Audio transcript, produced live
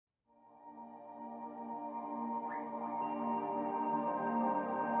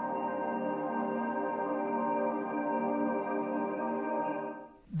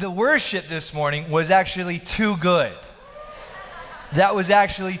The worship this morning was actually too good. That was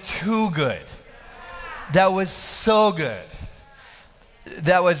actually too good. That was so good.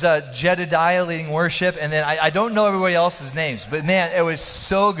 That was Jedediah leading worship, and then I don't know everybody else's names, but man, it was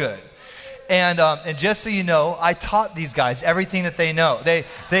so good. And just so you know, I taught these guys everything that they know.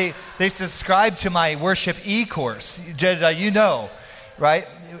 They subscribed to my worship e-course. Jedediah, you know, right?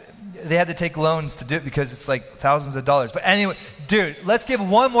 They had to take loans to do it because it's like thousands of dollars. But anyway, dude, let's give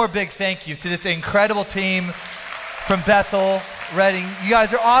one more big thank you to this incredible team from Bethel, Reading. You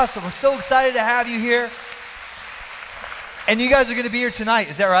guys are awesome. We're so excited to have you here. And you guys are going to be here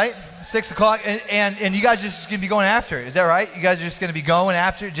tonight, is that right? 6 o'clock, and you guys are just going to be going after it, is that right? You guys are just going to be going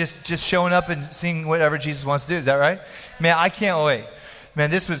after it, just showing up and seeing whatever Jesus wants to do, is that right? Man, I can't wait.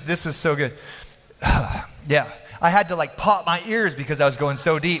 Man, this was so good. Yeah, I had to like pop my ears because I was going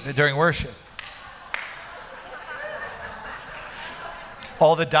so deep during worship.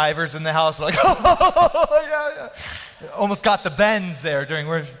 All the divers in the house were like, oh, yeah. Almost got the bends there during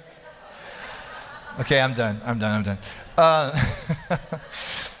worship. Okay, I'm done.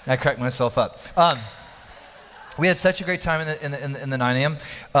 I cracked myself up. We had such a great time in the 9 a.m.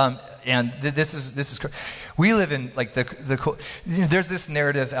 And this is we live in like the there's this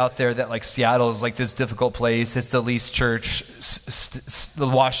narrative out there that like Seattle is like this difficult place. It's the least church. The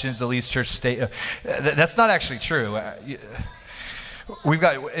Washington's the least church state. That's not actually true. We've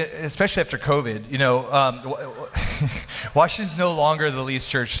got, especially after COVID, you know, Washington's no longer the least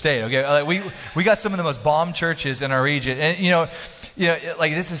church state. Okay, we got some of the most bombed churches in our region, and you know,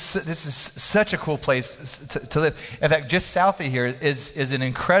 like this is such a cool place to live. In fact, just south of here is an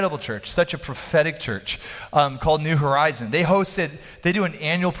incredible church, such a prophetic church called New Horizon. They do an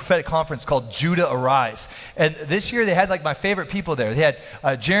annual prophetic conference called Judah Arise, and this year they had like my favorite people there. They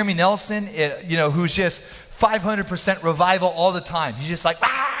had Jeremy Nelson, you know, who's just 500% revival all the time. He's just like,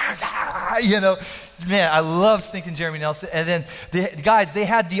 you know, man, I love stinking Jeremy Nelson. And then, they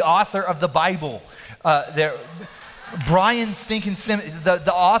had the author of the Bible there, Brian Stinking Simmons,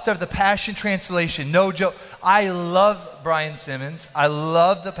 the author of the Passion Translation. No joke. I love Brian Simmons. I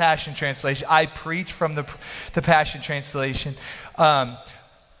love the Passion Translation. I preach from the Passion Translation and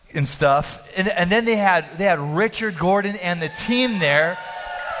stuff. And then they had Richard Gordon and the team there.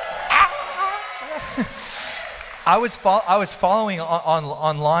 I was following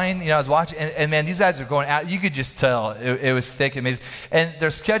online, you know, I was watching, and man, these guys are going out. You could just tell it was thick and amazing. And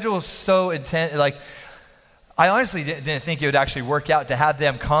their schedule was so intense. Like, I honestly didn't think it would actually work out to have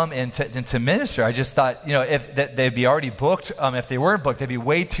them come and to minister. I just thought, you know, they'd be already booked. If they weren't booked, they'd be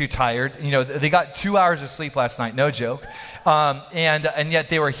way too tired. You know, they got 2 hours of sleep last night, no joke. And yet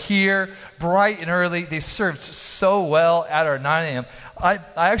they were here bright and early. They served so well at our 9 a.m. I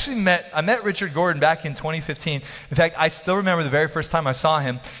actually met Richard Gordon back in 2015. In fact, I still remember the very first time I saw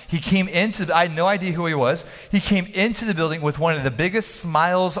him. He came I had no idea who he was. He came into the building with one of the biggest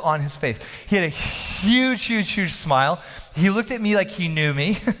smiles on his face. He had a huge smile. He looked at me like he knew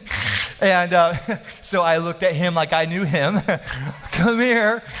me. And so I looked at him like I knew him. Come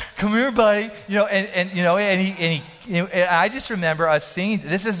here, buddy. You know, and I just remember us singing.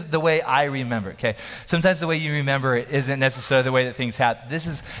 This is the way I remember it, okay? Sometimes the way you remember it isn't necessarily the way that things happen. This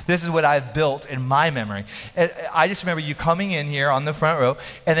is what I've built in my memory. And I just remember you coming in here on the front row,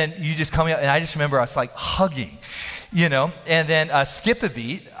 and then you just coming up, and I just remember us like hugging, you know, and then skip a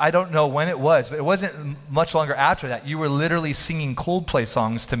beat. I don't know when it was, but it wasn't much longer after that. You were literally singing Coldplay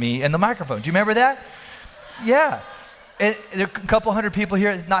songs to me in the microphone. Do you remember that? Yeah. And there are a couple hundred people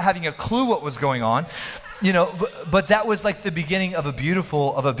here not having a clue what was going on. You know, but that was like the beginning of a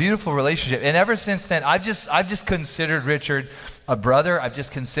beautiful relationship. And ever since then, I've just considered Richard a brother. I've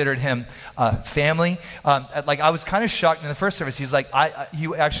just considered him family. Like, I was kind of shocked in the first service. He's like,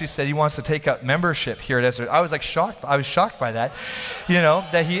 he actually said he wants to take up membership here at SR. I was like shocked. I was shocked by that, you know,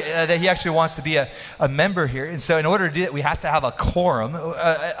 that he actually wants to be a member here. And so in order to do that, we have to have a quorum.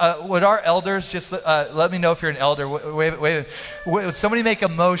 Would our elders just let me know if you're an elder? Wait, would somebody make a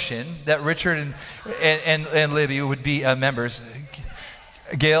motion that Richard and Libby would be members?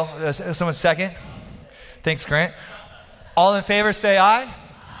 Gail, someone second? Thanks, Grant. All in favor, say aye.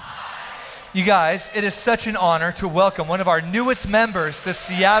 You guys, it is such an honor to welcome one of our newest members to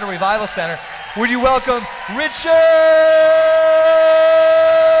Seattle Revival Center. Would you welcome Richard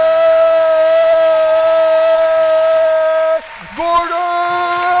Gordon?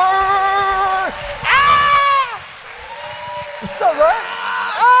 Ah! What's up, bud?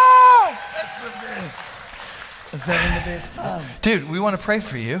 Oh! That's the best. Is having the best time. Dude, we want to pray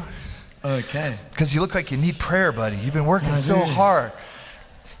for you. Okay. Because you look like you need prayer, buddy. You've been working so hard.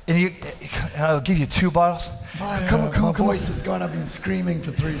 and I'll give you 2 bottles. My voice has gone. I've been screaming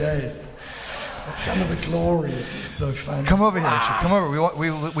for 3 days. Some of the glory is so fun. Come over here, Richard. Come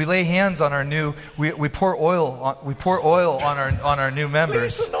over. We lay hands on our new. We pour oil on our new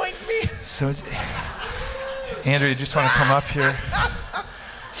members. Please anoint me. So, Andrew, you just want to come up here?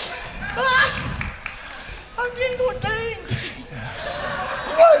 I'm getting ordained.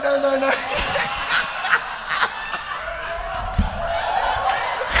 No.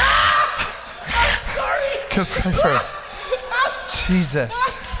 I'm sorry. Go pray for her. Jesus.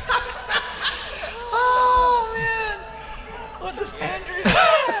 Oh man. What's this, Andrew's?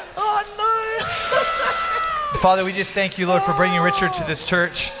 Oh no. Father, we just thank you, Lord, for bringing Richard to this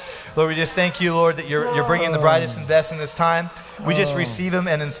church. Lord, we just thank you, Lord, that you're bringing the brightest and best in this time. We just receive him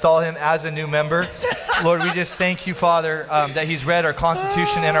and install him as a new member. Lord, we just thank you, Father, that he's read our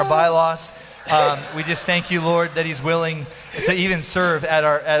Constitution and our bylaws. We just thank you, Lord, that he's willing to even serve at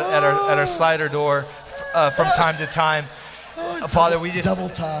our slider door from time to time. Father, we just double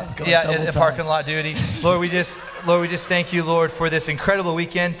time. In parking lot duty. Lord, we just thank you, Lord, for this incredible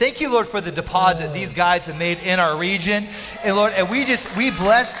weekend. Thank you, Lord, for the deposit these guys have made in our region. And Lord, and we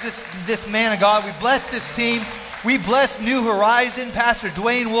bless this man of God. We bless this team. We bless New Horizon, Pastor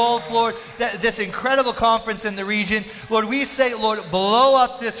Dwayne Wolf, Lord, this incredible conference in the region. Lord, we say, Lord, blow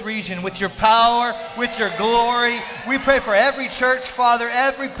up this region with your power, with your glory. We pray for every church, Father,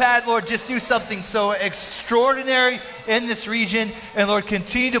 every pad, Lord, just do something so extraordinary in this region. And Lord,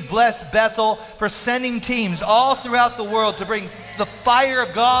 continue to bless Bethel for sending teams all throughout the world to bring the fire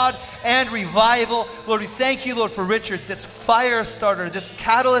of God and revival. Lord, we thank you, Lord, for Richard, this fire starter, this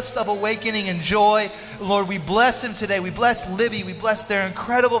catalyst of awakening and joy. Lord, we bless him today. We bless Libby. We bless their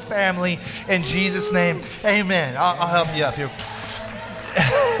incredible family. In Jesus' name, amen. I'll help you up here.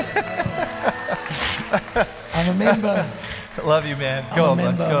 I'm a member. Love you, man. I'm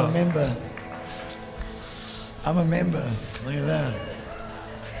a member. Look at that.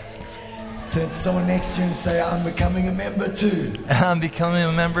 Turn to someone next to you and say, I'm becoming a member too. I'm becoming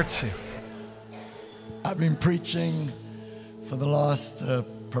a member too. I've been preaching for the last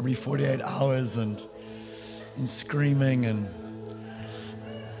probably 48 hours and screaming, and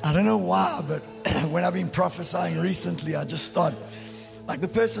I don't know why, but when I've been prophesying recently, I just start, like the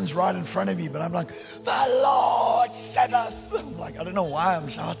person's right in front of me, but I'm like, the Lord saith. I'm like, I don't know why I'm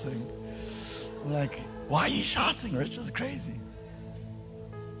shouting. I'm like, why are you shouting, Rich? It's crazy.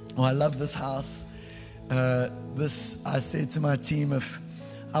 Oh, I love this house. I said to my team, if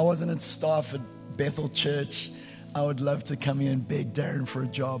I wasn't at staff at Bethel Church, I would love to come here and beg Darren for a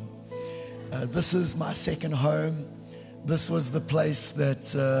job. This is my second home. This was the place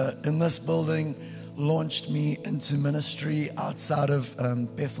that in this building launched me into ministry outside of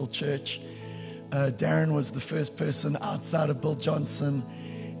Bethel Church. Darren was the first person outside of Bill Johnson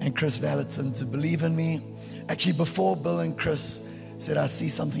and Chris Valentin to believe in me. Actually, before Bill and Chris said, I see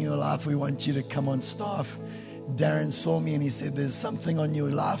something in your life, we want you to come on staff, Darren saw me and he said, there's something on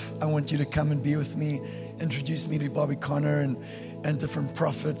your life, I want you to come and be with me. Introduced me to Bobby Connor and different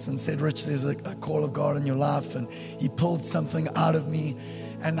prophets and said, Rich, there's a call of God in your life. And he pulled something out of me,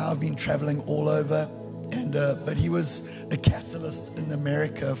 and now I've been traveling all over. And but he was a catalyst in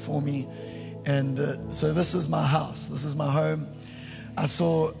America for me. And so this is my house. This is my home. I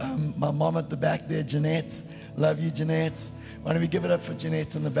saw my mom at the back there, Jeanette. Love you, Jeanette. Why don't we give it up for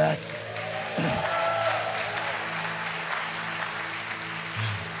Jeanette in the back?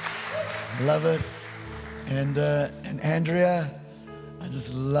 Love it. And Andrea, I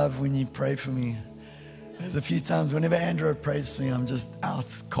just love when you pray for me. There's a few times whenever Andrea prays for me, I'm just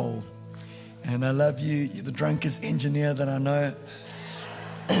out cold. And I love you. You're the drunkest engineer that I know.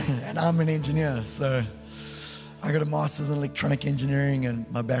 And I'm an engineer, so I got a master's in electronic engineering, and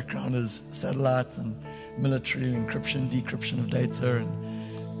my background is satellite and military encryption, decryption of data,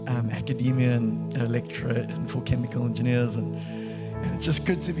 and academia and electorate and for chemical engineers. And it's just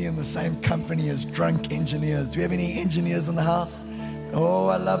good to be in the same company as drunk engineers. Do we have any engineers in the house? Oh,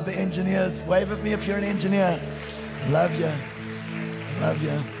 I love the engineers. Wave at me if you're an engineer. Love you. Love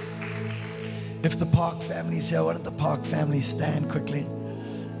you. If the Park family's here, why don't the Park family stand quickly?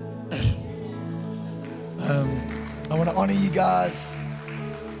 I want to honor you guys.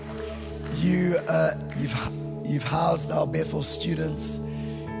 You've housed our Bethel students.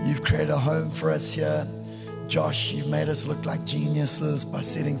 You've created a home for us here. Josh, you've made us look like geniuses by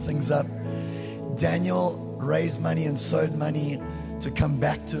setting things up. Daniel raised money and sowed money to come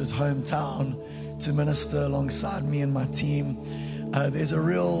back to his hometown to minister alongside me and my team. There's a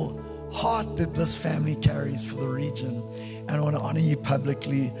real heart that this family carries for the region. And I want to honor you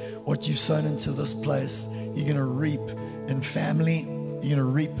publicly. What you've sown into this place, you're going to reap in family, you're gonna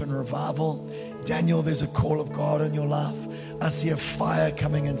reap in revival. Daniel, there's a call of God in your life. I see a fire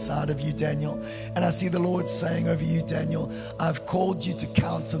coming inside of you, Daniel. And I see the Lord saying over you, Daniel, I've called you to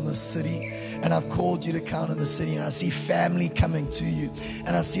count in the city. And I've called you to count in the city. And I see family coming to you.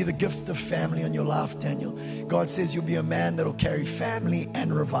 And I see the gift of family in your life, Daniel. God says you'll be a man that'll carry family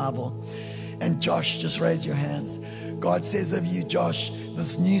and revival. And Josh, just raise your hands. God says of you, Josh,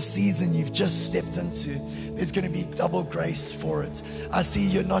 this new season you've just stepped into, there's going to be double grace for it. I see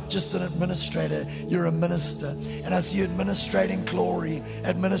you're not just an administrator, you're a minister. And I see you administrating glory,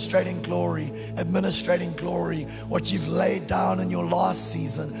 administrating glory, administrating glory. What you've laid down in your last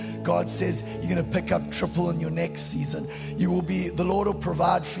season, God says you're going to pick up triple in your next season. You will be, the Lord will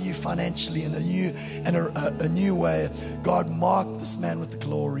provide for you financially in a new way. God, mark this man with the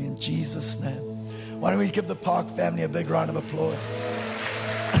glory in Jesus' name. Why don't we give the Park family a big round of applause?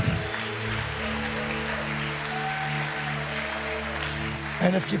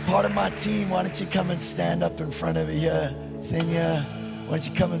 And if you're part of my team, why don't you come and stand up in front over here? Senior, why don't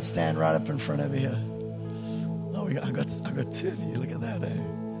you come and stand right up in front over here? Oh, I got two of you. Look at that, eh?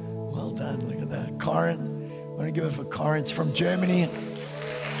 Well done. Look at that. Karen, I want to give it for Karen. It's from Germany.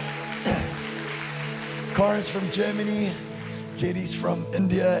 Karen's from Germany. Jetty's from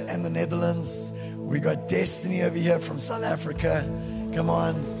India and the Netherlands. We got Destiny over here from South Africa. Come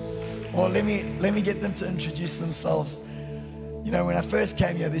on. Well, let me get them to introduce themselves. You know, when I first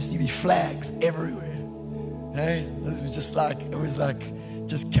came here, there used to be flags everywhere. Hey, it was just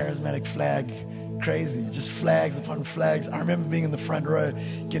charismatic flag, crazy, just flags upon flags. I remember being in the front row,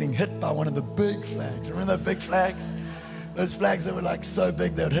 getting hit by one of the big flags. Remember those big flags? Those flags that were like so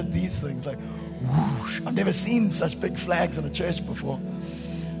big, they would hit these things like whoosh. I've never seen such big flags in a church before.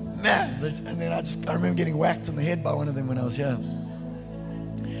 Man, and then I remember getting whacked in the head by one of them when I was here.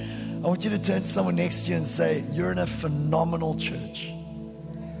 I want you to turn to someone next to you and say, you're in a phenomenal church.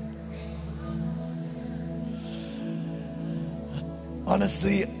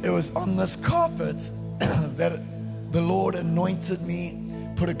 Honestly, it was on this carpet that the Lord anointed me,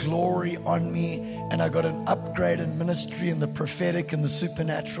 put a glory on me, and I got an upgrade in ministry and the prophetic and the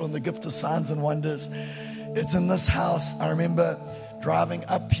supernatural and the gift of signs and wonders. It's in this house. I remember driving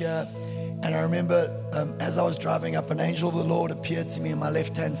up here, and I remember as I was driving up, an angel of the Lord appeared to me on my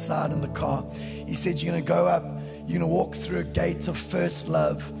left-hand side in the car. He said, you're going to go up, you're going to walk through a gate of first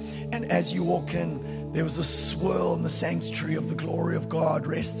love. And as you walk in, there was a swirl in the sanctuary of the glory of God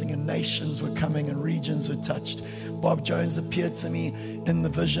resting, and nations were coming and regions were touched. Bob Jones appeared to me in the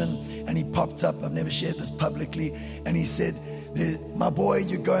vision, and he popped up. I've never shared this publicly. And he said, my boy,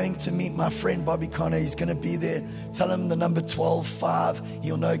 you're going to meet my friend Bobby Connor. He's going to be there. Tell him the number 12-5.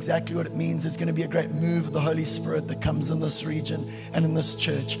 He'll know exactly what it means. There's going to be a great move of the Holy Spirit that comes in this region and in this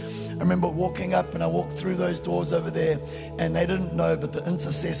church. I remember walking up, and I walked through those doors over there, and they didn't know, but the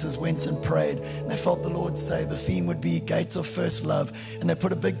intercessors went and prayed. And they felt the Lord say the theme would be Gates of First Love. And they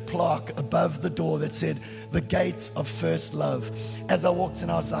put a big plaque above the door that said, the Gates of First Love. As I walked in,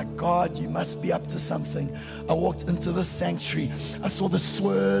 I was like, God, you must be up to something. I walked into this sanctuary. I saw the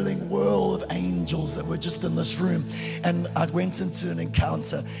swirling whirl of angels that were just in this room, and I went into an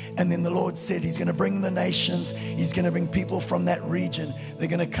encounter. And then the Lord said he's going to bring the nations, he's going to bring people from that region, they're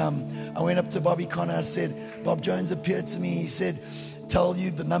going to come. I went up to Bobby Connor. I said, Bob Jones appeared to me. He said, tell you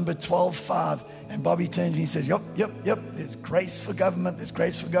the number 12-5. And Bobby turned to me, he said, yep, there's grace for government, there's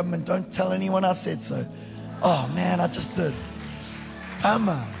grace for government, don't tell anyone I said so. Oh man, I just did.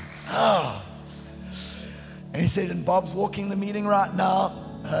 Bummer. Oh. And he said, and Bob's walking the meeting right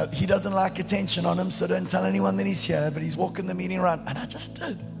now. He doesn't like attention on him, so don't tell anyone that he's here, but he's walking the meeting right. And I just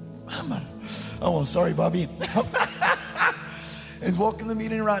did. Mama. Oh, well, sorry, Bobby. He's walking the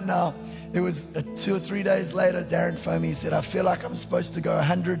meeting right now. It was 2 or 3 days later, Darren phoned me. He said, I feel like I'm supposed to go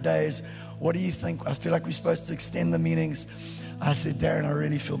 100 days. What do you think? I feel like we're supposed to extend the meetings. I said, Darren, I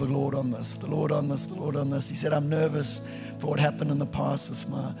really feel the Lord on this, the Lord on this, the Lord on this. He said, I'm nervous for what happened in the past with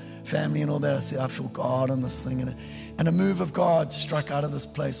my family and all that. I said, I feel God on this thing. And a move of God struck out of this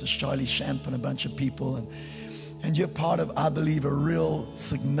place with Charlie Shamp and a bunch of people. And you're part of, I believe, a real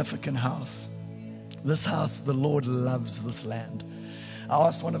significant house. This house, the Lord loves this land. I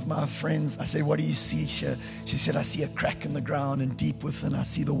asked one of my friends, I said, what do you see here? She said, I see a crack in the ground, and deep within I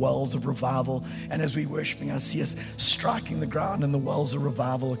see the wells of revival. And as we're worshiping, I see us striking the ground, and the wells of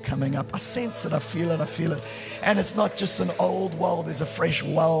revival are coming up. I sense it, I feel it. And it's not just an old well, there's a fresh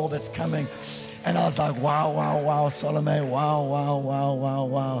well that's coming. And I was like, wow, Salome,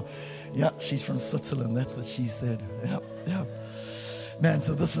 wow. Yeah, she's from Switzerland, that's what she said. Yep. Man,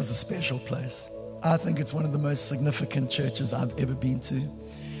 so this is a special place. I think it's one of the most significant churches I've ever been to.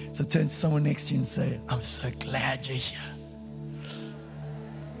 So turn to someone next to you and say, I'm so glad you're here.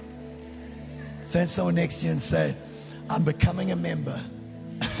 Turn to someone next to you and say, I'm becoming a member.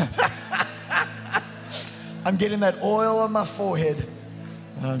 I'm getting that oil on my forehead.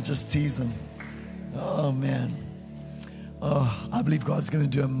 I'm just teasing. Oh, man. Oh, I believe God's going to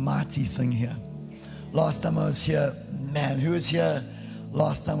do a mighty thing here. Last time I was here, man, who was here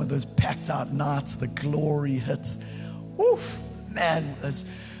last time with those packed out nights, the glory hits? Woo, man, as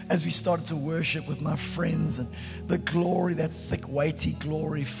we started to worship with my friends and the glory, that thick, weighty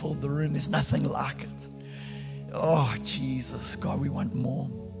glory filled the room. There's nothing like it. Oh, Jesus, God, we want more.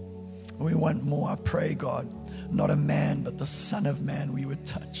 We want more. I pray, God, not a man, but the Son of Man we would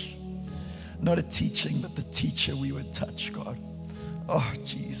touch. Not a teaching, but the teacher we would touch, God. Oh,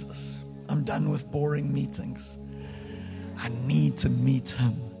 Jesus, I'm done with boring meetings. I need to meet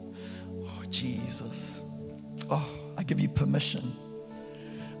him. Oh, Jesus. Oh, I give you permission.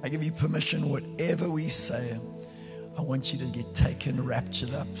 I give you permission, whatever we say, I want you to get taken,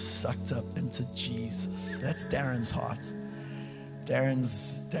 raptured up, sucked up into Jesus. That's Darren's heart.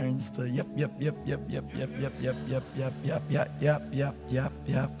 Darren's the yep.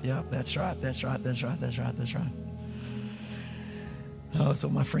 That's right. Oh, so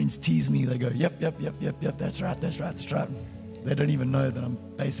my friends tease me. They go, yep. That's right. They don't even know that I'm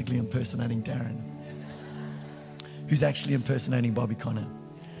basically impersonating Darren, who's actually impersonating Bobby Connor.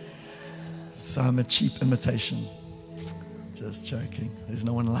 So I'm a cheap imitation. Just joking. There's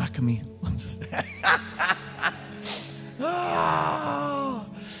no one like me. I'm just... Oh,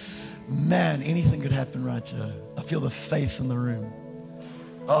 man, anything could happen right here. I feel the faith in the room.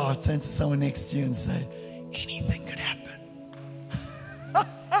 Oh, turn to someone next to you and say, anything could happen.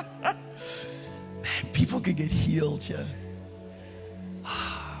 Man, people could get healed here.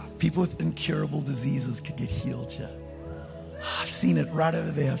 People with incurable diseases could get healed here. I've seen it right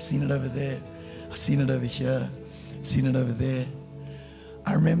over there. I've seen it over there. I've seen it over here. I've seen it over there.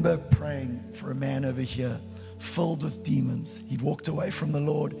 I remember praying for a man over here filled with demons. He'd walked away from the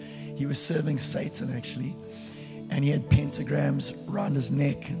Lord. He was serving Satan, actually. And he had pentagrams around his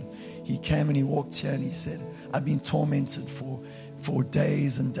neck. And he came and he walked here and he said, I've been tormented for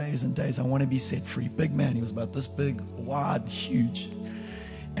days and days and days. I want to be set free. Big man. He was about this big, wide, huge.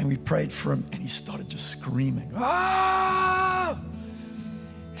 And we prayed for him and he started just screaming. Ah!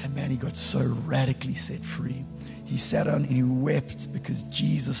 And man, he got so radically set free. He sat down and he wept because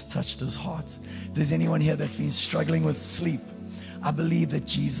Jesus touched his heart. If there's anyone here that's been struggling with sleep, I believe that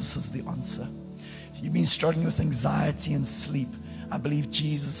Jesus is the answer. If you've been struggling with anxiety and sleep, I believe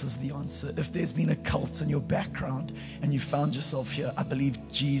Jesus is the answer. If there's been a cult in your background and you found yourself here, I believe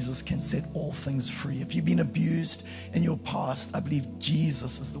Jesus can set all things free. If you've been abused in your past, I believe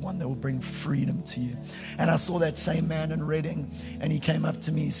Jesus is the one that will bring freedom to you. And I saw that same man in Reading, and he came up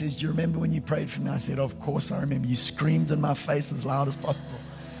to me. He says, do you remember when you prayed for me? I said, of course I remember. You screamed in my face as loud as possible.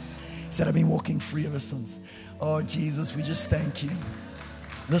 He said, I've been walking free ever since. Oh, Jesus, we just thank you.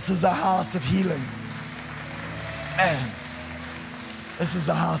 This is a house of healing. Man. This is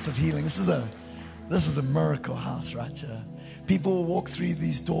a house of healing. This is a miracle house right here. People will walk through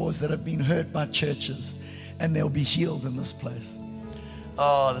these doors that have been hurt by churches, and they'll be healed in this place.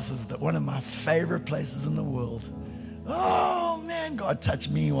 Oh, this is one of my favorite places in the world. Oh, man, God touch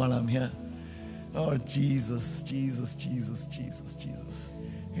me while I'm here. Oh, Jesus. Who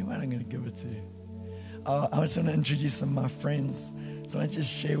am I going to give it to? I just want to introduce some of my friends. So I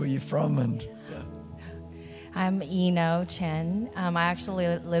just share where you're from and... I'm Eno Chen. I actually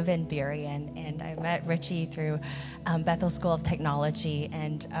live in Burien, and I met Richie through Bethel School of Technology.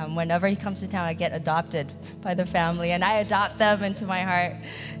 And whenever he comes to town, I get adopted by the family, and I adopt them into my heart.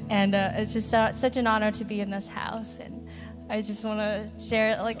 And it's just such an honor to be in this house. And I just want to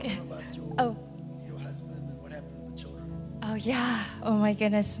share, Tell me about your husband and what happened to the children. Oh, yeah. Oh, my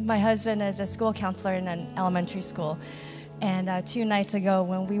goodness. My husband is a school counselor in an elementary school. And 2 nights ago,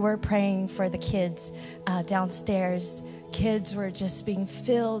 when we were praying for the kids downstairs, kids were just being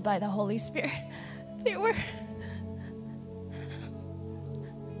filled by the Holy Spirit. They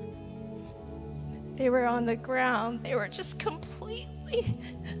were on the ground. They were just completely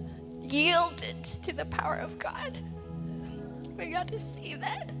yielded to the power of God. We got to see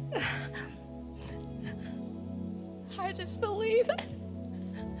that. I just believe that.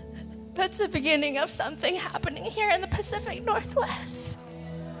 That's the beginning of something happening here in the Pacific Northwest.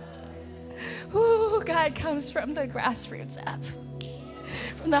 Ooh, God comes from the grassroots up,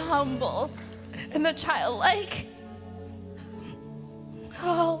 from the humble and the childlike.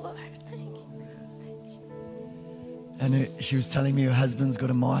 Oh, Lord, thank you. And she was telling me her husband's got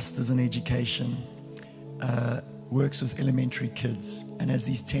a master's in education, works with elementary kids. And as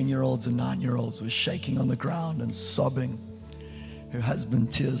these 10-year-olds and 9-year-olds were shaking on the ground and sobbing, her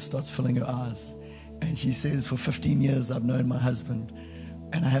husband, tears starts filling her eyes. And she says, for 15 years, I've known my husband,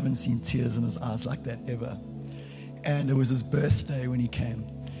 and I haven't seen tears in his eyes like that ever. And it was his birthday when he came.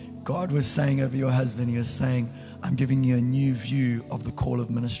 God was saying over your husband, he was saying, I'm giving you a new view of the call of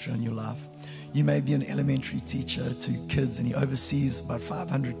ministry on your life. You may be an elementary teacher to kids, and he oversees about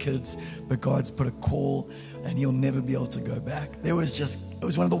 500 kids, but God's put a call, and he'll never be able to go back. It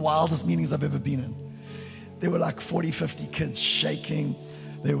was one of the wildest meetings I've ever been in. There were like 40, 50 kids shaking.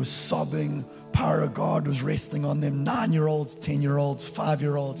 They were sobbing. Power of God was resting on them. 9-year-olds, 10-year-olds,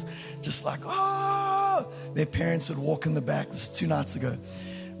 5-year-olds, just like, oh! Their parents would walk in the back. This is 2 nights ago.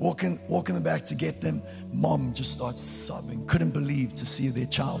 Walk in the back to get them. Mom just starts sobbing. Couldn't believe to see their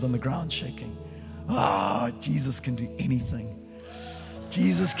child on the ground shaking. Ah, Jesus can do anything.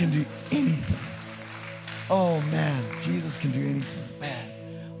 Jesus can do anything. Oh, man. Jesus can do anything. Man.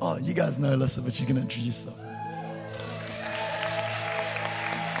 Oh, you guys know Alyssa, but she's going to introduce herself.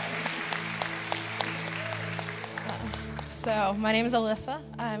 So my name is Alyssa.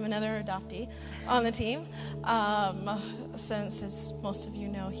 I'm another adoptee on the team. Since, as most of you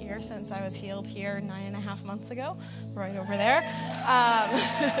know here, since I was healed here 9.5 months ago, right over there.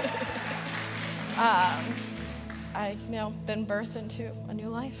 I been birthed into a new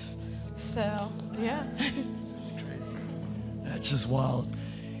life. So, yeah. That's crazy. That's just wild.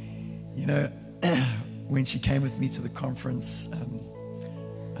 You know, when she came with me to the conference,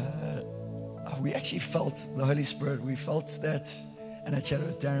 we actually felt the Holy Spirit. We felt that, and I chatted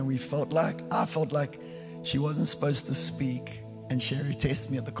with Darren, I felt like she wasn't supposed to speak and share her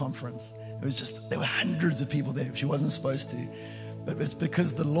testimony at the conference. It was just, there were hundreds of people there. She wasn't supposed to. But it's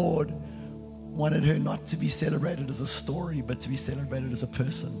because the Lord wanted her not to be celebrated as a story, but to be celebrated as a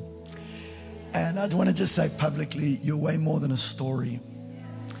person. And I want to just say publicly, you're way more than a story.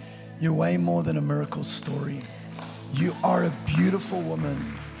 You're way more than a miracle story. You are a beautiful woman,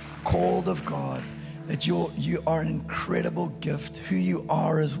 called of God, that you are an incredible gift. Who you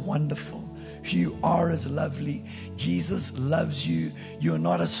are is wonderful. Who you are is lovely. Jesus loves you. You're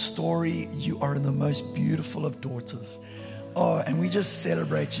not a story. You are the most beautiful of daughters. Oh, and we just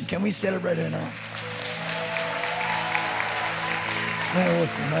celebrate you. Can we celebrate her now? No,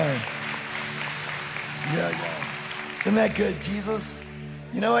 awesome, man. Yeah. Isn't that good? Jesus,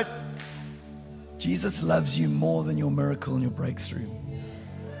 you know what? Jesus loves you more than your miracle and your breakthrough.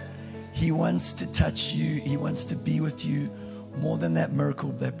 He wants to touch you. He wants to be with you more than that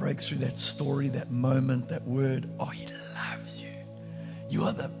miracle, that breakthrough, that story, that moment, that word. Oh, he loves you. You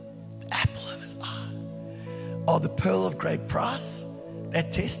are the apple of his eye. Oh, the pearl of great price.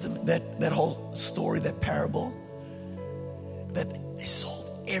 That testament, that whole story, that parable, that they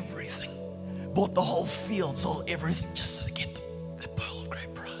sold everything, bought the whole field, sold everything just to get the pearl of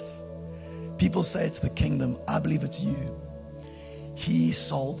great price. People say it's the kingdom. I believe it's you. He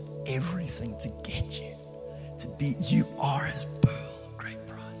sold everything to get you to be. You are his pearl of great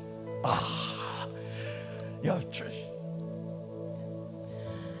price. Trish.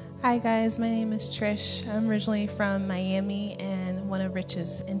 Hi guys, my name is Trish. I'm originally from Miami, and one of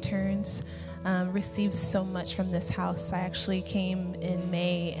Rich's interns. Received so much from this house. I actually came in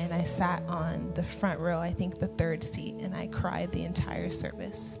May and I sat on the front row, I think the third seat, and I cried the entire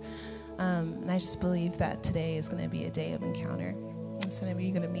service. And I just believe that today is going to be a day of encounter. So maybe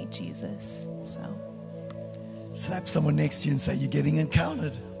you're going to meet Jesus. So slap someone next to you and say, you're getting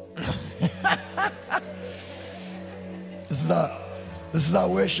encountered. This is our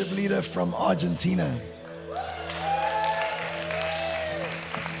worship leader from Argentina.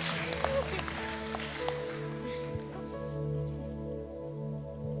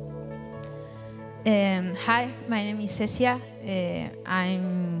 Hi, my name is Cecia.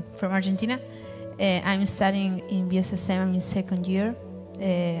 I'm from Argentina. I'm studying in BSSM. I'm in second year,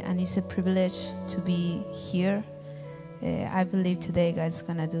 and it's a privilege to be here. I believe today God's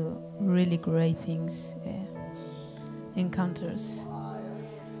gonna do really great things, encounters.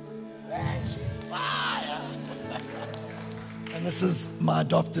 She's fire. And this is my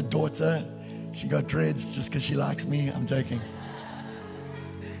adopted daughter. She got dreads just because she likes me. I'm joking.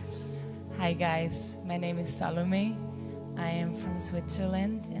 Hi guys, my name is Salome. I am from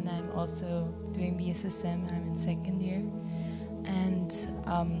Switzerland and I'm also doing BSSM. I'm in second year. And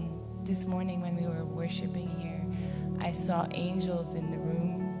this morning when we were worshiping here, I saw angels in the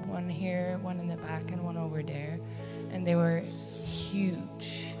room, one here, one in the back, and one over there. And they were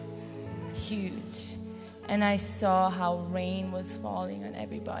huge, huge. And I saw how rain was falling on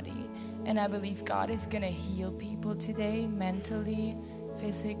everybody. And I believe God is going to heal people today, mentally,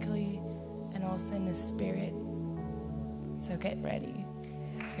 physically, and also in the spirit. So get ready.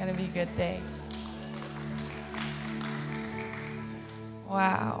 It's going to be a good day.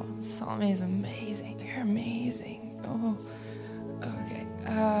 Wow, Salome is amazing. You're amazing. Oh, okay.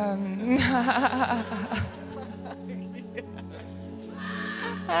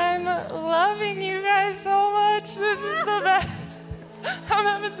 I'm loving you guys so much. This is the best. I'm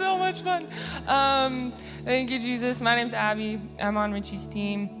having so much fun. Thank you, Jesus. My name's Abby. I'm on Richie's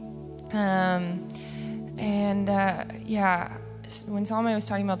team. When Salome was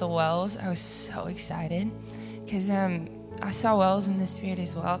talking about the wells, I was so excited because I saw wells in the Spirit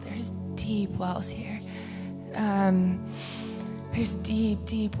as well. There's deep wells here. There's deep,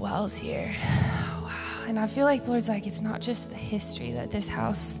 deep wells here. Wow. And I feel like the Lord's like, it's not just the history that this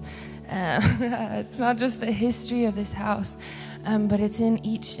house, it's not just the history of this house, but it's in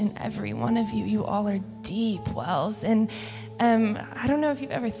each and every one of you. You all are deep wells. And I don't know if you've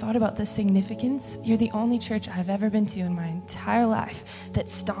ever thought about the significance. You're the only church I've ever been to in my entire life that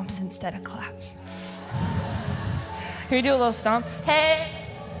stomps instead of claps. Can we do a little stomp? Hey!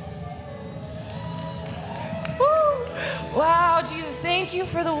 Woo! Wow, Jesus, thank you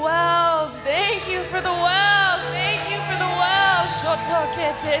for the wells. Thank you for the wells. Thank you for the wells.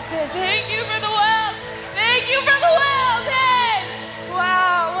 Thank you for the wells. Thank you for the wells. Hey!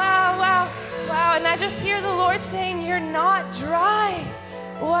 Wow, wow, wow. Wow, and I just hear the Lord saying, you're not dry.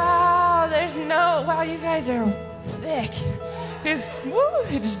 Wow, wow, you guys are thick. It's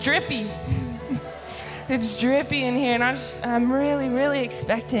drippy. It's drippy in here, and I'm really, really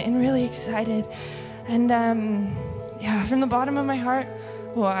expectant and really excited. And from the bottom of my heart,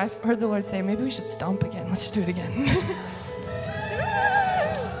 well, I've heard the Lord say, maybe we should stomp again. Let's just do it again.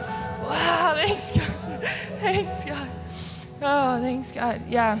 Wow, thanks God. Thanks God. Oh, thanks God.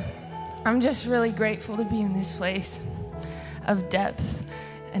 Yeah, I'm just really grateful to be in this place of depth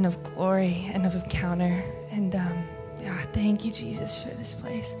and of glory and of encounter. And thank you, Jesus, for this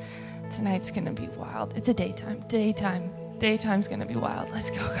place. Tonight's going to be wild. It's a daytime. Daytime's going to be wild. Let's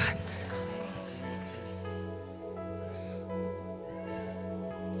go, God.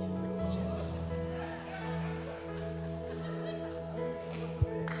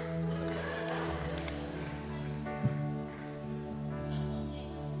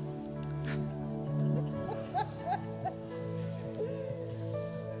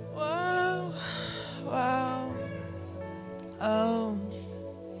 Wow. Oh.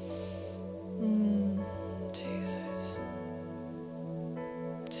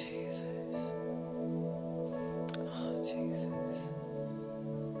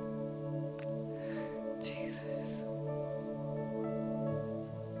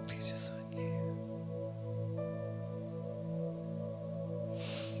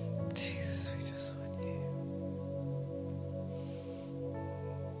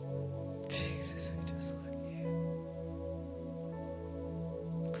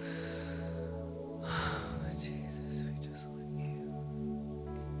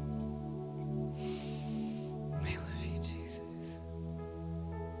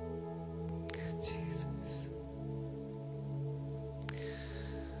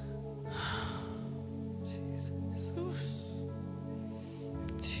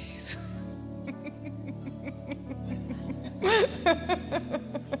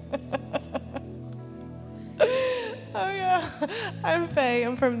 Oh yeah, I'm Faye.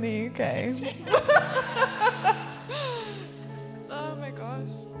 I'm from the UK. Oh my gosh.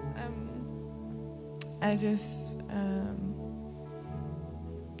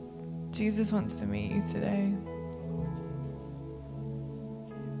 Jesus wants to meet you today.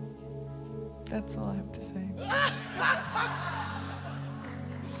 That's all I have to say.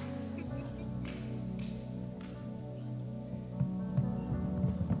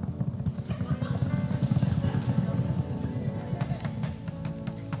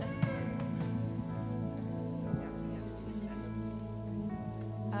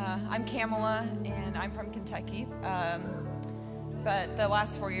 I'm Kamala, and I'm from Kentucky. But the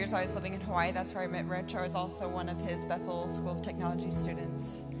last 4 years I was living in Hawaii. That's where I met Rich. I was also one of his Bethel School of Technology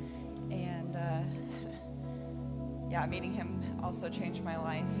students. And meeting him also changed my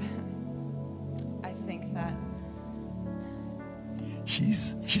life. I think that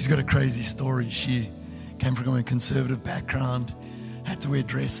she's got a crazy story. She came from a conservative background, had to wear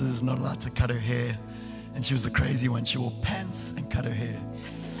dresses, not allowed to cut her hair. And she was the crazy one. She wore pants and cut her hair.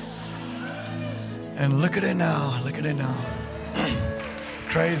 And look at her now.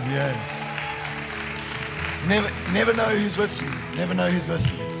 Crazy, eh? Never know who's with you. Never know who's with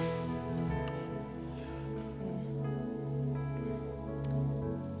you.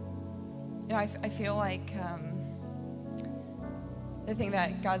 You know, I feel like the thing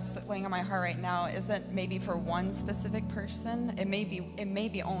that God's laying on my heart right now isn't maybe for one specific person. It may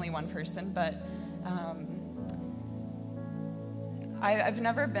be only one person, but I've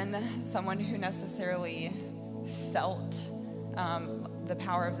never been someone who necessarily felt the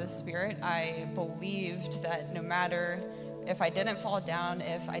power of the Spirit. I believed that no matter if I didn't fall down,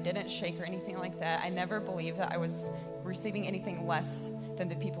 if I didn't shake or anything like that, I never believed that I was receiving anything less than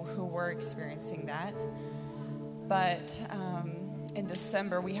the people who were experiencing that. But in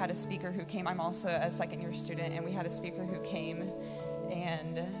December, we had a speaker who came. I'm also a second-year student, and we had a speaker who came,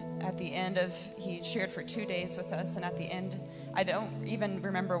 and at the end he shared for 2 days with us, and at the end, I don't even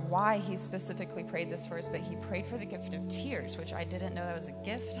remember why he specifically prayed this for us, but he prayed for the gift of tears, which I didn't know that was a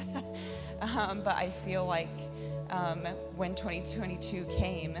gift. But I feel like when 2022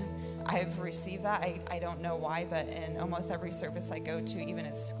 came, I've received that. I don't know why, but in almost every service I go to, even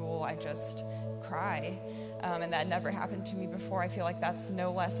at school, I just cry. And that never happened to me before. I feel like that's no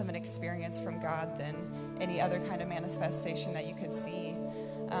less of an experience from God than any other kind of manifestation that you could see.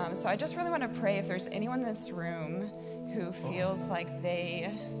 So I just really want to pray if there's anyone in this room who feels like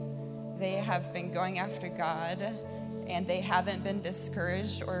they have been going after God and they haven't been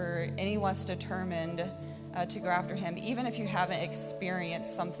discouraged or any less determined to go after him, even if you haven't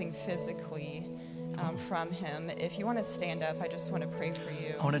experienced something physically from him. If you want to stand up, I just want to pray for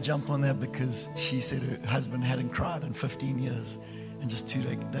you. I want to jump on that because she said her husband hadn't cried in 15 years. And just 2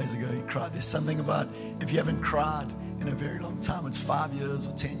 days ago, he cried. There's something about if you haven't cried in a very long time, it's 5 years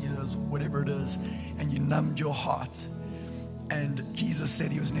or 10 years or whatever it is, and you numbed your heart. And Jesus said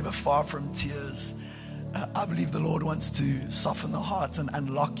he was never far from tears. I believe the Lord wants to soften the heart and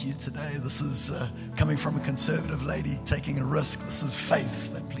unlock you today. This is coming from a conservative lady taking a risk. This is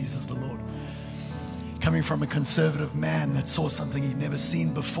faith that pleases the Lord. Coming from a conservative man that saw something he'd never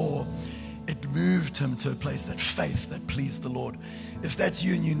seen before, it moved him to a place that faith that pleased the Lord. If that's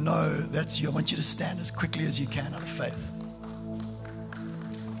you and you know that's you, I want you to stand as quickly as you can out of faith.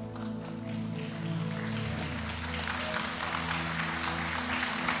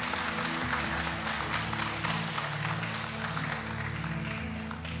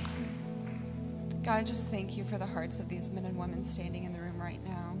 God, I just thank you for the hearts of these men and women standing in the room right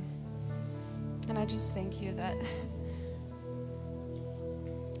now. And I just thank you that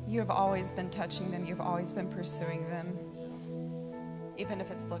you have always been touching them. You've always been pursuing them, even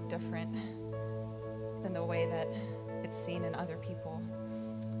if it's looked different than the way that it's seen in other people.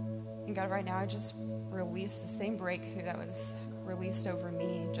 And God, right now, I just release the same breakthrough that was released over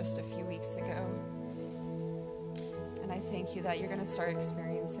me just a few weeks ago. And I thank you that you're going to start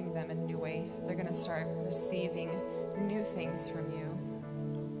experiencing them in a new way. They're going to start receiving new things from you.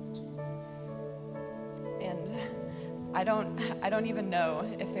 And I don't even know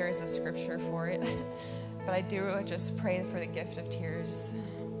if there is a scripture for it, but I do just pray for the gift of tears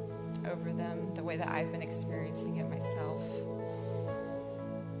over them, the way that I've been experiencing it myself.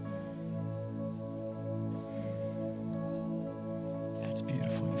 That's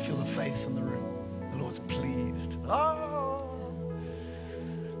beautiful. You feel the faith in the room. The Lord's pleased. Oh,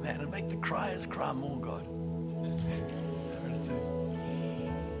 man, and make the criers cry more, God.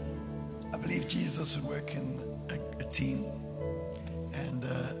 I believe Jesus would work in a team. And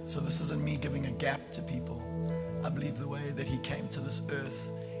so this isn't me giving a gap to people. I believe the way that he came to this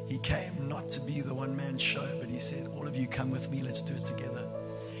earth, he came not to be the one-man show, but he said, all of you come with me, let's do it together.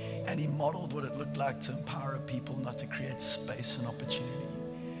 And he modeled what it looked like to empower people, not to create space and opportunity.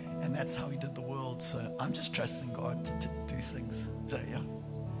 And that's how he did the world. So I'm just trusting God to do things. So yeah,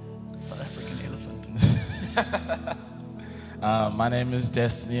 South African elephant. My name is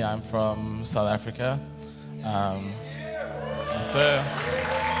Destiny. I'm from South Africa. Yes, sir.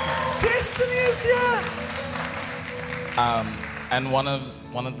 Destiny is here. And one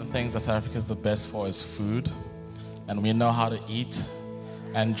of the things that South Africa is the best for is food. And we know how to eat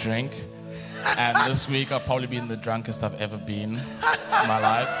and drink. And this week I'll probably be the drunkest I've ever been in my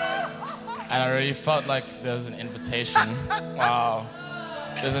life. And I really felt like there's an invitation. Wow.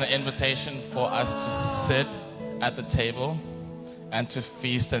 There's an invitation for us to sit at the table and to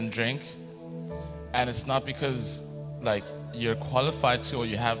feast and drink. And it's not because like you're qualified to or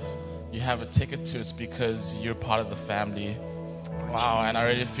you have a ticket to, it's because you're part of the family. Wow. And I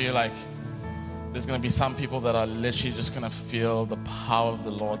really feel like there's going to be some people that are literally just going to feel the power of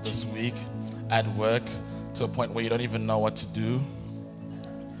the Lord this week at work to a point where you don't even know what to do.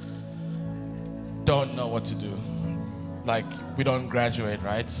 Don't know what to do. Like, we don't graduate,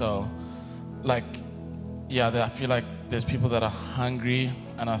 right? So, like, yeah, I feel like there's people that are hungry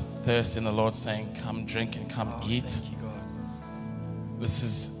and are thirsty in the Lord saying, come drink and come eat. Thank you, God. This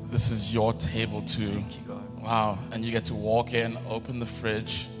is your table too. Thank you, God. Wow. And you get to walk in, open the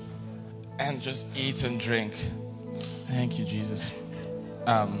fridge, and just eat and drink. Thank you, Jesus.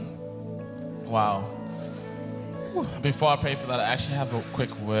 Wow. Before I pray for that, I actually have a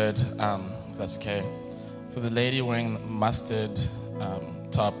quick word, if that's okay. For the lady wearing the mustard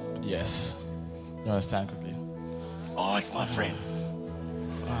top, yes. You understand quickly? Oh, it's my friend.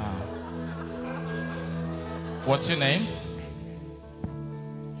 What's your name?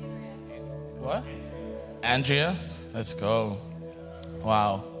 What? Andrea? Let's go.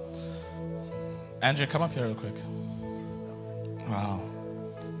 Wow. Andrea, come up here real quick. Wow.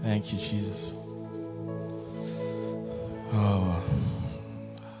 Thank you, Jesus. Oh.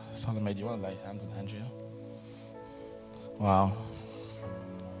 Salome, do you want to lay hands on Andrea? Wow.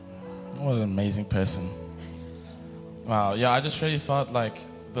 What an amazing person. Wow. Yeah, I just really felt like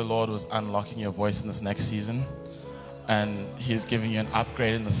the Lord was unlocking your voice in this next season. And He's giving you an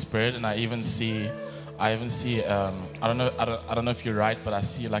upgrade in the spirit. And I even see, I don't know if you're right, but I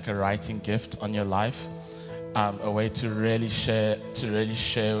see like a writing gift on your life. A way to really share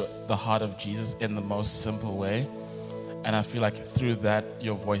the heart of Jesus in the most simple way. And I feel like through that,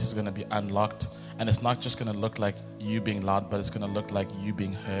 your voice is going to be unlocked. And it's not just going to look like you being loud, but it's going to look like you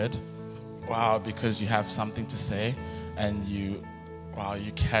being heard. Wow, because you have something to say, and you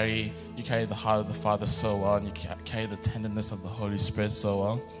carry the heart of the Father so well, and you carry the tenderness of the Holy Spirit so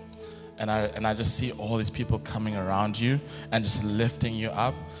well. And I just see all these people coming around you and just lifting you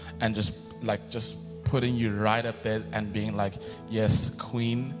up, and just putting you right up there and being like, yes,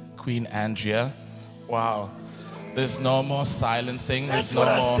 Queen Andrea. Wow. There's no more silencing. That's what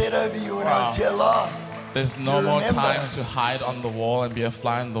I said over you when I was here last. There's no more time to hide on the wall and be a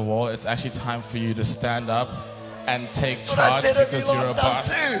fly on the wall. It's actually time for you to stand up and take charge, because you're a boss.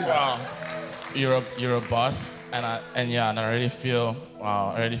 Wow. You're a boss, and I really feel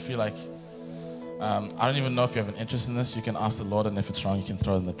like I don't even know if you have an interest in this. You can ask the Lord, and if it's wrong, you can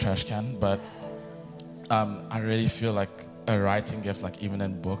throw it in the trash can. But I really feel like a writing gift, like even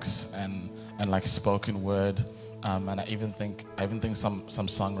in books and like spoken word, and I even think some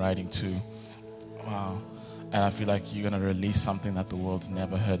songwriting too. Wow. And I feel like you're gonna release something that the world's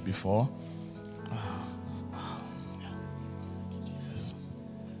never heard before. Wow. Yeah. Jesus.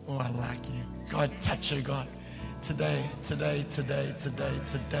 Oh, I like you. God, touch her, God. Today,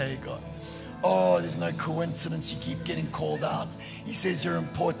 God. Oh, there's no coincidence you keep getting called out. He says you're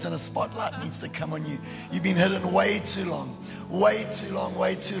important. A spotlight needs to come on you. You've been hidden way too long. Way too long.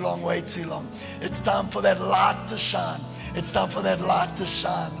 It's time for that light to shine.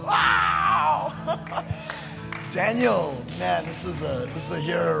 Wow! Daniel, man, this is a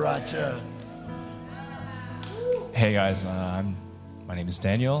hero right here. Hey guys, my name is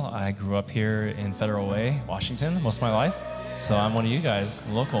Daniel. I grew up here in Federal Way, Washington, most of my life. So I'm one of you guys,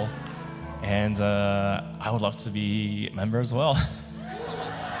 local. And I would love to be a member as well.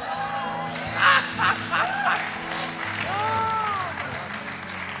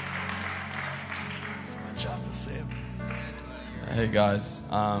 Hey guys,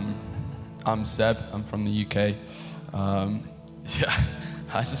 I'm Seb. I'm from the UK.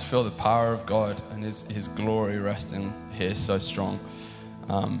 I just feel the power of God and His glory resting here so strong.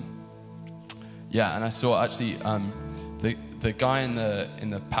 And I saw actually the guy in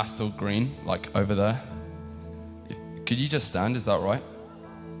the pastel green, like over there. Could you just stand? Is that right?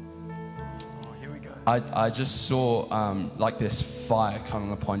 Oh, here we go. I just saw like this fire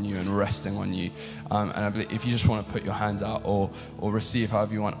coming upon you and resting on you. And I believe if you just want to put your hands out or receive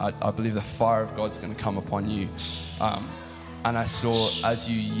however you want, I believe the fire of God's going to come upon you. And I saw as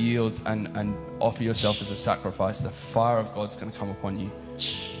you yield and offer yourself as a sacrifice, the fire of God's going to come upon you.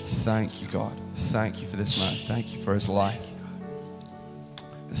 Thank you, God. Thank you for this man. Thank you for his life.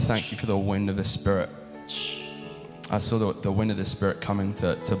 Thank you for the wind of the Spirit. I saw the wind of the Spirit coming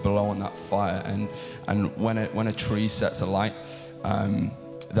to blow on that fire. And when a tree sets alight,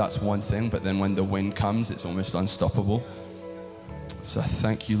 that's one thing. But then when the wind comes, it's almost unstoppable. So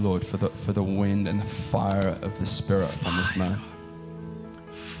thank you, Lord, for the wind and the fire of the Spirit from this man.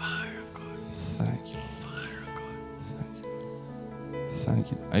 Fire of God. Thank you. Fire of God.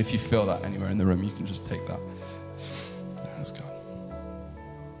 Thank you. If you feel that anywhere in the room, you can just take that. Let's go.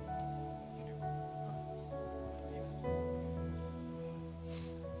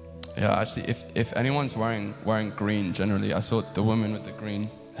 Yeah, actually, if anyone's wearing green, generally, I saw the woman with the green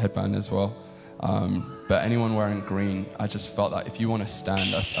headband as well. But anyone wearing green, I just felt that if you want to stand,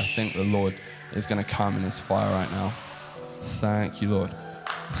 I think the Lord is going to come in His fire right now. Thank you, Lord.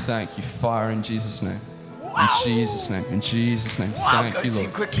 Thank you, fire in Jesus' name. In Jesus' name. In Jesus' name. Wow, Thank you,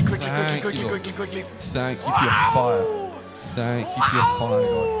 Lord. Quickly. Thank you for your fire. Thank you for your fire,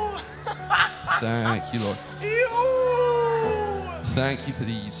 God. Thank you, Lord. Thank you for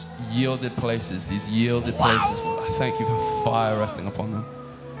these yielded places, Lord. I thank you for fire resting upon them.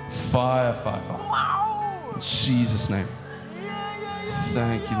 Fire. Wow. In Jesus' name.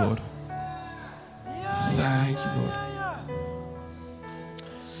 Thank you, Lord. Thank you, Lord.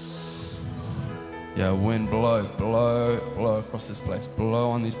 Yeah, wind, blow, blow, blow across this place.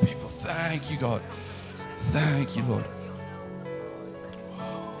 Blow on these people. Thank you, God. Thank you, Lord.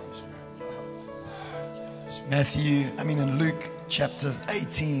 In Luke chapter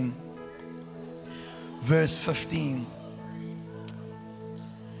 18, verse 15,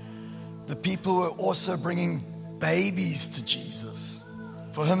 the people were also bringing babies to Jesus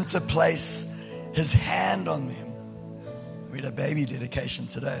for him to place his hand on them. We had a baby dedication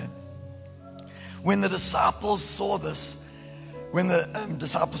today. When the disciples saw this,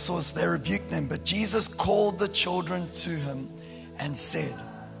 they rebuked them. But Jesus called the children to him and said,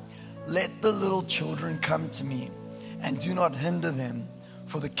 "Let the little children come to me, and do not hinder them,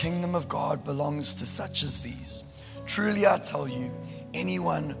 for the kingdom of God belongs to such as these. Truly I tell you,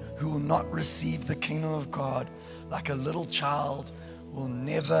 anyone who will not receive the kingdom of God like a little child will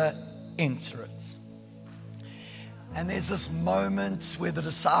never enter it." And there's this moment where the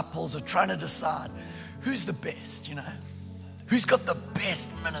disciples are trying to decide who's the best, who's got the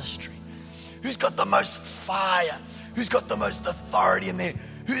best ministry, who's got the most fire, who's got the most authority in there,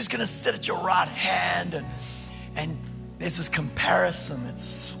 who's going to sit at your right hand. And there's this comparison that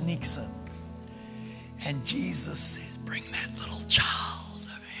sneaks in. And Jesus says, "Bring that little child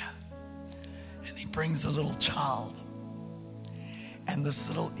over here." And he brings the little child. And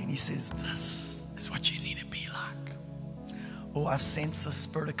he says, "This is what you need to be like." Oh, I've sensed the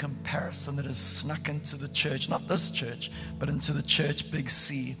spirit of comparison that has snuck into the church, not this church, but into the church, Big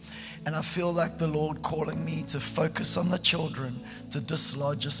C. And I feel like the Lord calling me to focus on the children, to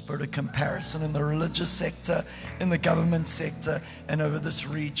dislodge a spirit of comparison in the religious sector, in the government sector, and over this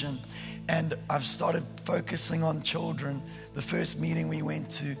region. And I've started focusing on children. The first meeting we went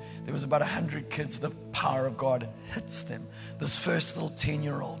to, there was about 100 kids. The power of God hits them. This first little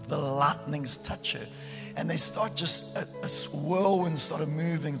 10-year-old, the lightnings touch her. And they start just, a whirlwind started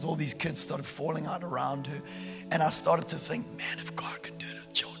moving. All these kids started falling out around her. And I started to think, man, if God can do it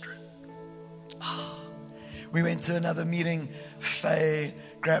with children. We went to another meeting. Faye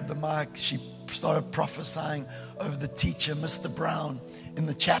grabbed the mic. She started prophesying over the teacher, Mr. Brown, in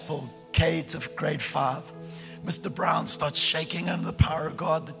the chapel, K to grade 5. Mr. Brown starts shaking under the power of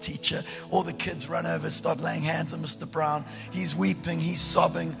God, the teacher. All the kids run over, start laying hands on Mr. Brown. He's weeping, he's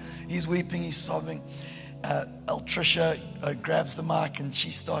sobbing. He's weeping, he's sobbing. Eltricia grabs the mic and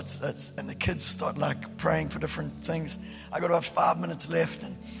she starts, and the kids start like praying for different things. I got about 5 minutes left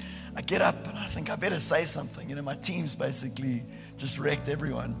and I get up and I think I better say something. My team's basically just wrecked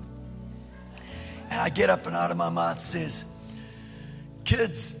everyone. And I get up and out of my mouth says,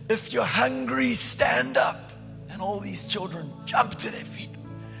 "Kids, if you're hungry, stand up." And all these children jump to their feet.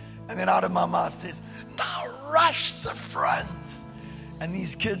 And then out of my mouth says, "Now rush the front." And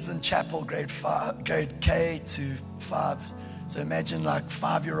these kids in chapel, grade K to 5. So imagine like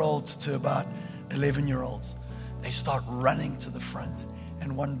 5-year-olds to about 11-year-olds. They start running to the front.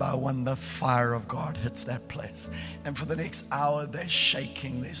 And one by one, the fire of God hits that place. And for the next hour, they're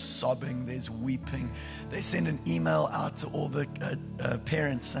shaking, they're sobbing, there's weeping. They send an email out to all the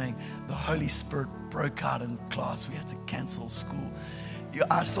parents saying, the Holy Spirit broke out in class. We had to cancel school.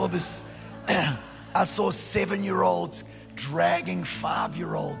 I saw this, I saw 7-year-olds dragging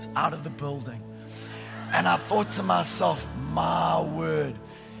 5-year-olds out of the building. And I thought to myself, my word,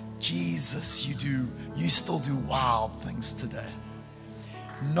 Jesus, you still do wild things today.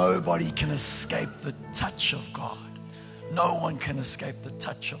 Nobody can escape the touch of God. No one can escape the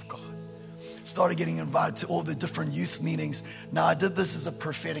touch of God. Started getting invited to all the different youth meetings. Now, I did this as a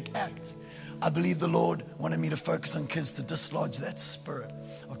prophetic act. I believe the Lord wanted me to focus on kids to dislodge that spirit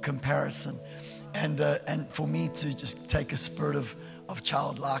of comparison and for me to just take a spirit of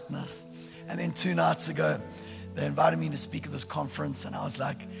childlikeness. And then 2 nights ago, they invited me to speak at this conference, and I was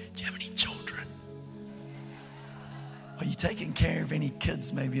like, do you have any children? Are you taking care of any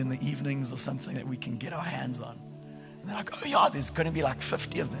kids maybe in the evenings or something that we can get our hands on? And they're like, oh yeah, there's going to be like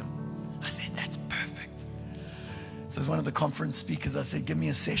 50 of them. I said, that's perfect. So as one of the conference speakers, I said, give me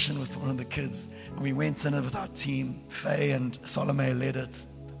a session with one of the kids. And we went in it with our team. Faye and Salome led it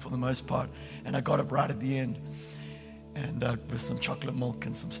for the most part. And I got up right at the end and with some chocolate milk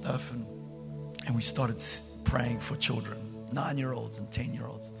and some stuff. And we started praying for children, 9-year-olds and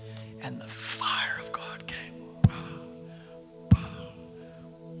 10-year-olds. And the fire of God came.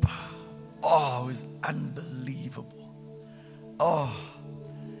 Oh, it was unbelievable. Oh.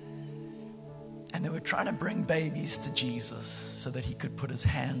 And they were trying to bring babies to Jesus so that he could put his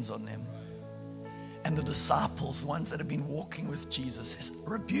hands on them. And the disciples, the ones that have been walking with Jesus, says,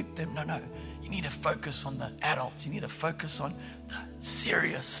 rebuke them. No, you need to focus on the adults. You need to focus on the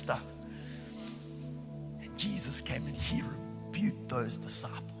serious stuff. And Jesus came and he rebuked those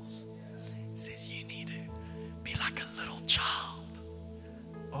disciples. He says, you need to be like a little child.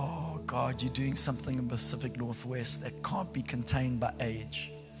 Oh God, you're doing something in Pacific Northwest that can't be contained by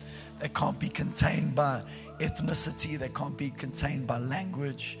age. That can't be contained by ethnicity. That can't be contained by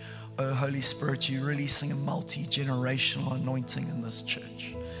language. Oh, Holy Spirit, you're releasing a multi-generational anointing in this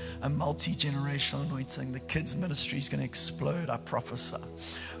church. A multi-generational anointing. The kids' ministry is going to explode, I prophesy.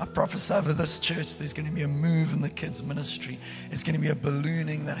 I prophesy over this church, there's going to be a move in the kids' ministry. There's going to be a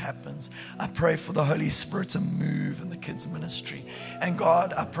ballooning that happens. I pray for the Holy Spirit to move in the kids' ministry. And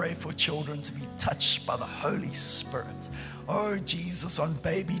God, I pray for children to be touched by the Holy Spirit. Oh, Jesus, on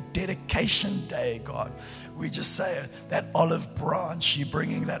baby dedication day, God, we just say that olive branch, you're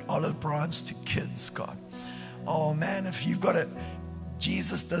bringing that olive branch to kids, God. Oh, man, if you've got it,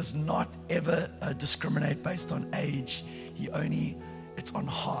 Jesus does not ever discriminate based on age. It's on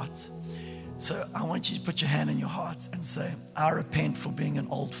heart. So I want you to put your hand in your heart and say, I repent for being an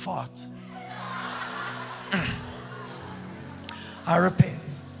old fart. I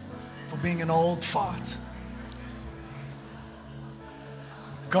repent for being an old fart.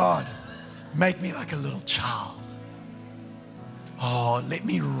 God, make me like a little child. Oh, let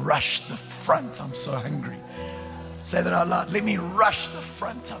me rush the front. I'm so hungry. Say that out loud. Let me rush the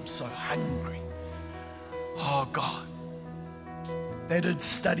front. I'm so hungry. Oh, God. They did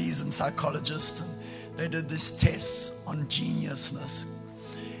studies and psychologists, and they did these tests on geniusness.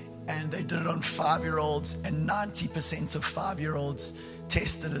 And they did it on 5-year-olds, and 90% of 5-year-olds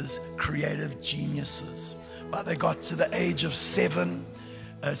tested as creative geniuses. But they got to the age of 7,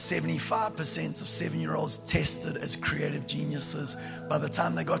 75% of 7-year-olds tested as creative geniuses. By the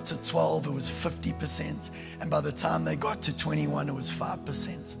time they got to 12, it was 50%. And by the time they got to 21, it was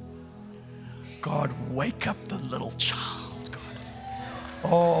 5%. God, wake up the little child, God.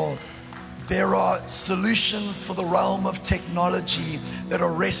 Oh, there are solutions for the realm of technology that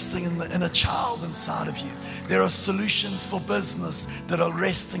are resting in a child inside of you. There are solutions for business that are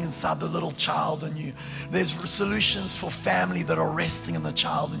resting inside the little child in you. There's solutions for family that are resting in the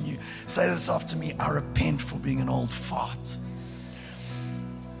child in you. Say this after me. I repent for being an old fart.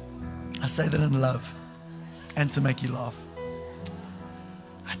 I say that in love and to make you laugh.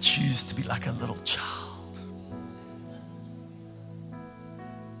 I choose to be like a little child.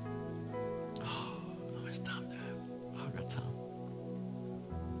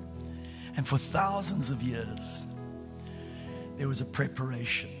 And for thousands of years, there was a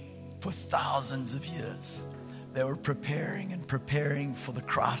preparation. For thousands of years, they were preparing and preparing for the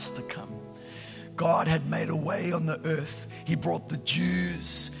Christ to come. God had made a way on the earth. He brought the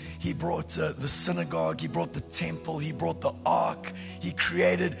Jews. He brought the synagogue. He brought the temple. He brought the ark. He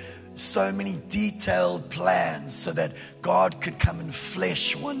created so many detailed plans so that God could come in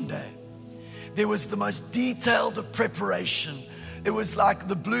flesh one day. There was the most detailed of preparation. It was like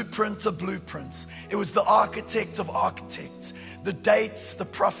the blueprint of blueprints. It was the architect of architects. The dates, the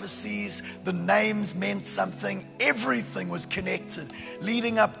prophecies, the names meant something. Everything was connected,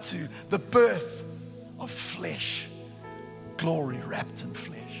 leading up to the birth of flesh, glory wrapped in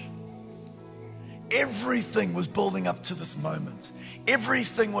flesh. Everything was building up to this moment.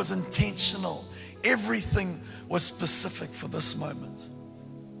 Everything was intentional. Everything was specific for this moment.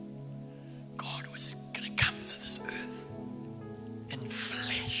 God was going to come to this earth in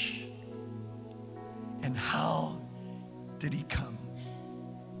flesh. And how did he come?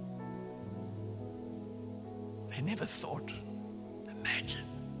 They never thought, imagine,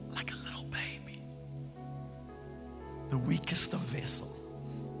 like a little baby, the weakest of vessel,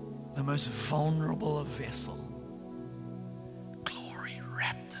 the most vulnerable of vessel, glory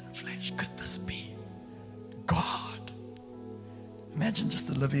wrapped in flesh. Could this be God? Imagine just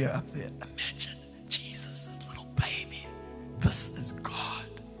Olivia up there. Imagine Jesus, this little baby. This is God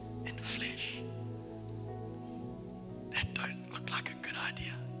in flesh. That don't look like a good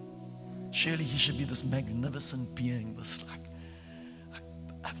idea. Surely he should be this magnificent being, this like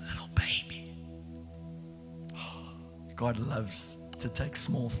a little baby. Oh, God loves to take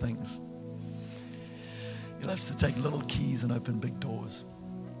small things. He loves to take little keys and open big doors.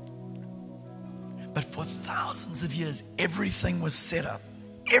 But for thousands of years, everything was set up.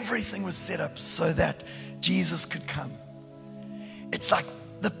 Everything was set up so that Jesus could come. It's like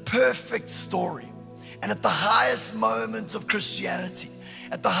the perfect story. And at the highest moment of Christianity,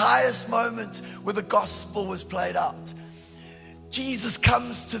 at the highest moment where the gospel was played out, Jesus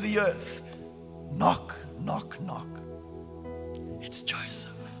comes to the earth. Knock, knock, knock. It's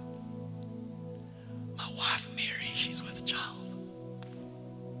Joseph. wife Mary, she's with child.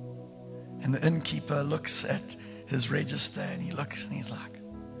 And the innkeeper looks at his register and he looks and he's like,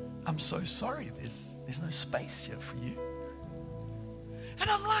 I'm so sorry, there's no space here for you. And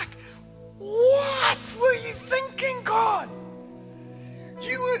I'm like, what were you thinking, God?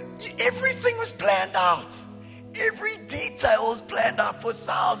 Everything was planned out. Every detail was planned out for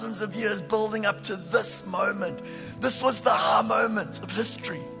thousands of years, building up to this moment. This was the aha moment of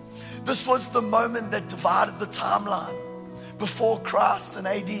history. This was the moment that divided the timeline before Christ and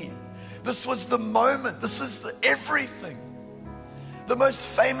AD. This was the moment. This is the everything. The most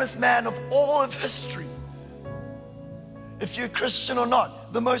famous man of all of history. If you're a Christian or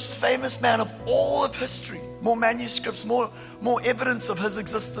not, the most famous man of all of history. More manuscripts, more evidence of his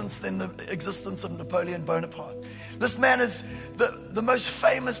existence than the existence of Napoleon Bonaparte. This man is the most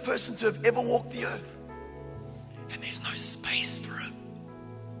famous person to have ever walked the earth. And there's no space for him.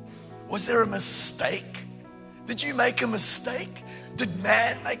 Was there a mistake? Did you make a mistake? Did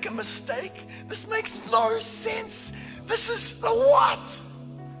man make a mistake? This makes no sense. This is a what?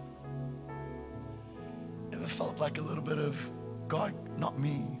 Ever felt like a little bit of, God, not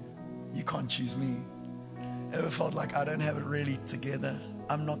me. You can't choose me. Ever felt like I don't have it really together?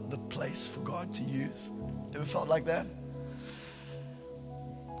 I'm not the place for God to use. Ever felt like that?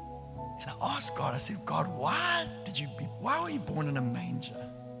 And I asked God, I said, God, why were you born in a manger?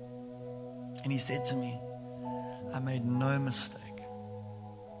 And he said to me, I made no mistake.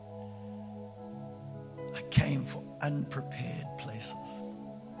 I came for unprepared places.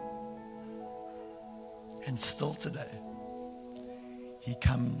 And still today, he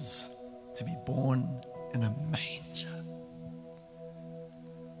comes to be born in a manger.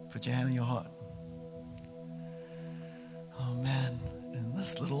 Put your hand on your heart. Oh man, in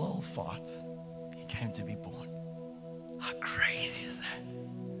this little old fart, he came to be born. How crazy is that?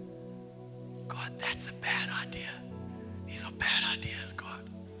 God, that's a bad idea. These are bad ideas, God.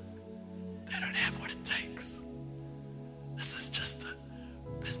 They don't have what it takes.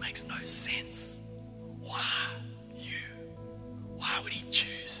 This makes no sense. Why you? Why would he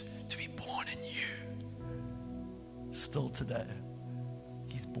choose to be born in you? Still today,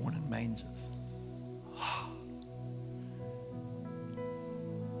 he's born in mangers.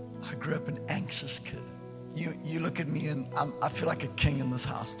 I grew up an anxious kid. You look at me and I feel like a king in this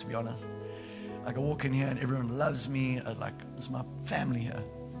house, to be honest. Like I walk in here and everyone loves me. It's my family here.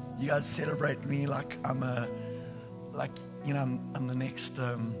 You guys celebrate me like I'm the next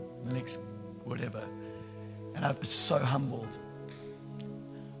whatever. And I'm so humbled.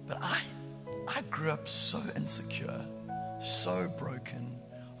 But I grew up so insecure, so broken.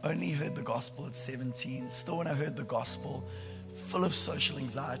 Only heard the gospel at 17. Still when I heard the gospel, full of social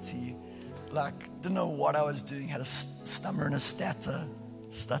anxiety. Like, didn't know what I was doing. Had a stummer and a stutter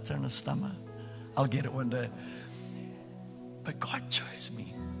and a stummer. I'll get it one day. But God chose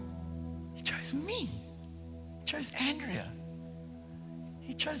me. He chose me. He chose Andrea.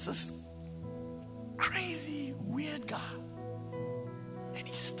 He chose this crazy, weird guy. And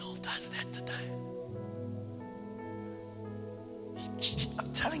he still does that today.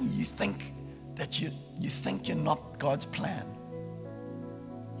 I'm telling you, you think you're not God's plan.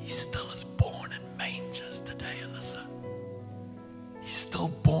 He still is born in mangers today, Alyssa. He's still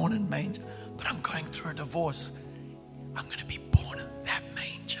born in manger. But I'm going through a divorce. I'm going to be born in that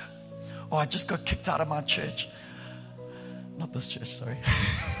manger. Oh, I just got kicked out of my church. Not this church, sorry.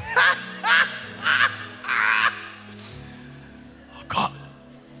 Oh, God,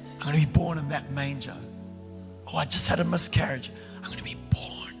 I'm going to be born in that manger. Oh, I just had a miscarriage. I'm going to be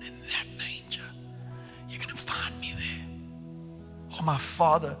born in that manger. You're going to find me there. Oh, my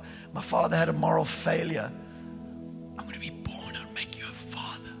father had a moral failure. I'm going to be born and make you a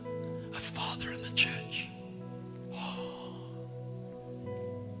father in the church. Oh.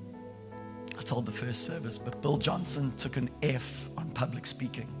 I told the first service, but Bill Johnson took an F on public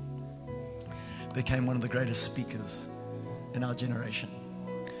speaking. Became one of the greatest speakers in our generation.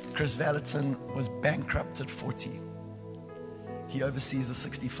 Chris Valentin was bankrupt at 40. He oversees a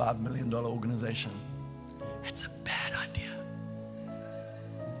 $65 million organization. That's a bad idea.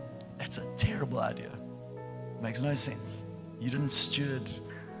 That's a terrible idea. Makes no sense. You didn't steward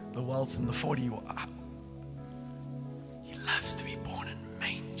the wealth in the 40. He loves to be born in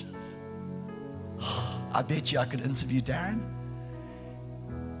mangers. I bet you I could interview Darren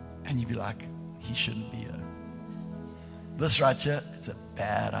and you'd be like, he shouldn't be here. This right here, it's a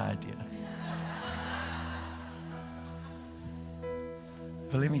bad idea.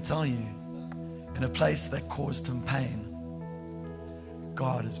 But let me tell you, in a place that caused him pain,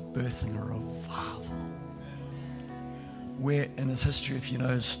 God is birthing a revival. where in his history, if you know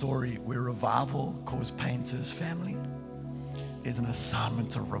his story, where revival caused pain to his family, there's an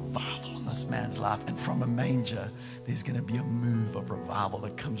assignment of revival in this man's life. And from a manger, there's going to be a move of revival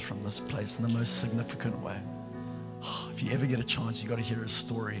that comes from this place in the most significant way. If you ever get a chance, you got to hear his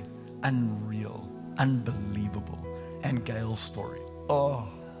story. Unreal, unbelievable. And Gail's story. Oh,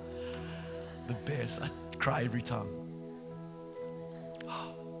 the best. I cry every time.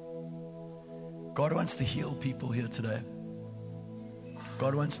 God wants to heal people here today.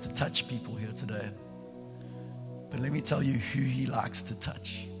 God wants to touch people here today. But let me tell you who he likes to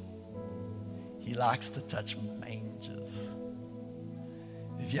touch. He likes to touch mangers.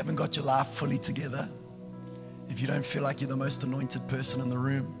 If you haven't got your life fully together, if you don't feel like you're the most anointed person in the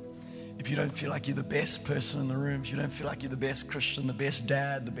room, if you don't feel like you're the best person in the room, if you don't feel like you're the best Christian, the best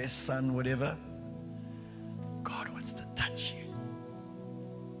dad, the best son, whatever, God wants to touch you.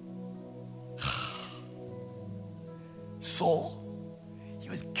 Saul, he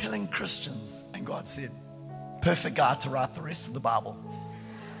was killing Christians, and God said, perfect guy to write the rest of the Bible.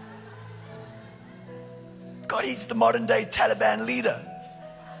 God, he's the modern day Taliban leader.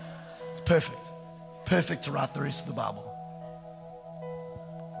 It's perfect. Perfect to write the rest of the Bible.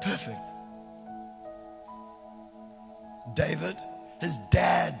 Perfect. David, his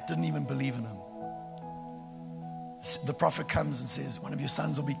dad didn't even believe in him. The prophet comes and says, one of your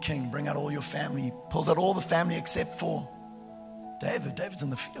sons will be king. Bring out all your family. He pulls out all the family except for David. David's in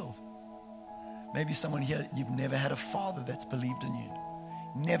the field. Maybe someone here, you've never had a father that's believed in you.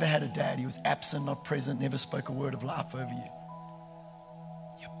 Never had a dad. He was absent, not present, never spoke a word of life over you.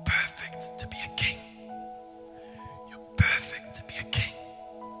 You're perfect to be a king. You're perfect to be a king.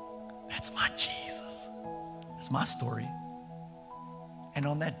 That's my Jesus. That's my story. And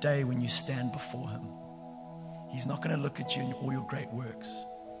on that day when you stand before him, he's not going to look at you and all your great works.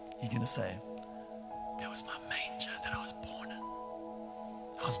 He's going to say, that was my manger that I was born in.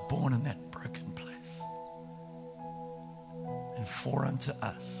 I was born in that broken place. And for unto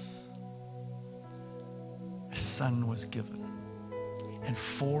us a son was given, and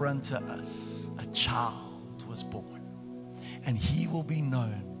for unto us a child was born, and he will be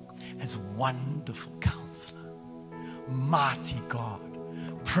known as Wonderful Counselor, Mighty God,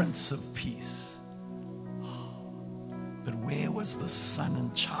 Prince of Peace. But where was the son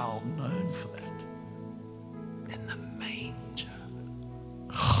and child known for that? In the manger.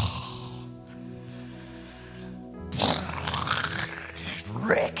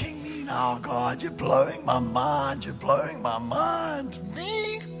 Wrecking me now, God. You're blowing my mind. You're blowing my mind.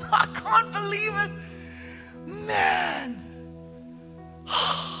 Me? I can't believe it. Man.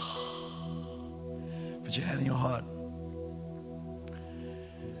 Put your hand in your heart.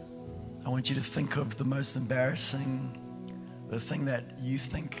 I want you to think of the most embarrassing, the thing that you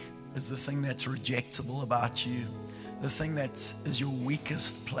think is the thing that's rejectable about you, the thing that is your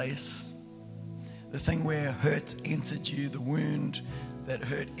weakest place, the thing where hurt entered you, the wound that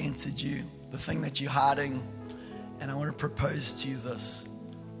hurt entered you, the thing that you're hiding. And I want to propose to you this.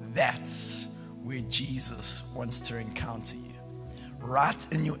 That's where Jesus wants to encounter you. Right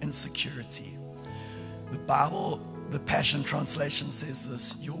in your insecurity. The Bible, the Passion Translation says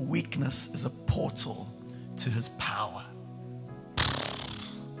this: your weakness is a portal to his power.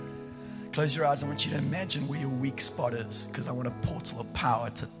 Close your eyes. I want you to imagine where your weak spot is, because I want a portal of power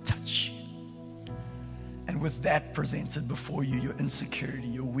to touch you. And with that presented before you, your insecurity,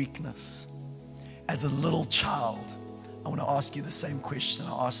 your weakness, as a little child, I want to ask you the same question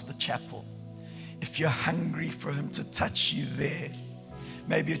I asked the chapel. If you're hungry for him to touch you there,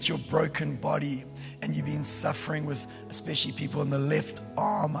 maybe it's your broken body and you've been suffering with, especially people in the left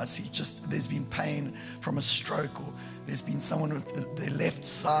arm. I see just there's been pain from a stroke, or there's been someone with their left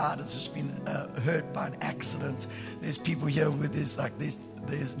side has just been hurt by an accident. There's people here where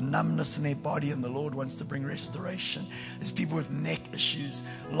there's numbness in their body and the Lord wants to bring restoration. There's people with neck issues,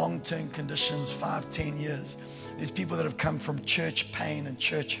 long-term conditions, 5-10 years. There's people that have come from church pain and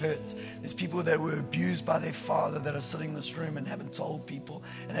church hurts. There's people that were abused by their father that are sitting in this room and haven't told people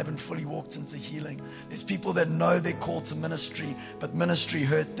and haven't fully walked into healing. There's people that know they're called to ministry, but ministry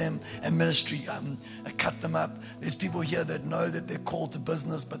hurt them and ministry cut them up. There's people here that know that they're called to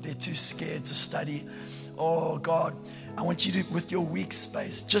business, but they're too scared to study. Oh God, I want you to, with your weak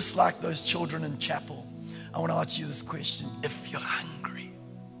space, just like those children in chapel, I want to ask you this question. If you're hungry,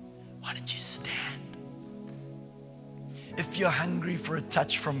 why don't you stand? If you're hungry for a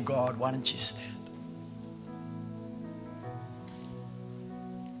touch from God, why don't you stand?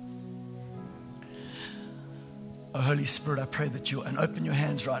 Oh, Holy Spirit, I pray that you, and open your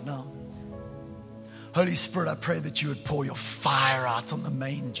hands right now. Holy Spirit, I pray that you would pour your fire out on the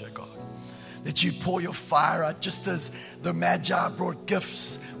manger, God. that you pour your fire out, just as the Magi brought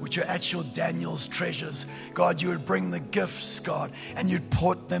gifts, which are actual Daniel's treasures. God, you would bring the gifts, God, and you'd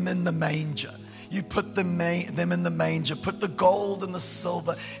put them in the manger. You put them in the manger. Put the gold and the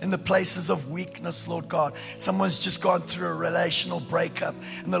silver in the places of weakness, Lord God. Someone's just gone through a relational breakup,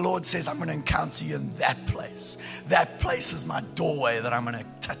 and the Lord says, I'm going to encounter you in that place. That place is my doorway that I'm going to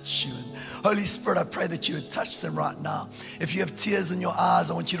touch you in. Holy Spirit, I pray that you would touch them right now. If you have tears in your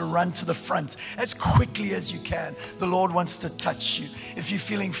eyes, I want you to run to the front as quickly as you can. The Lord wants to touch you. If you're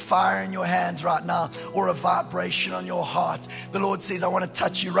feeling fire in your hands right now or a vibration on your heart, the Lord says, I want to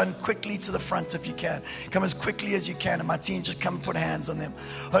touch you. Run quickly to the front if you can. Come as quickly as you can, and my team, just come and put hands on them.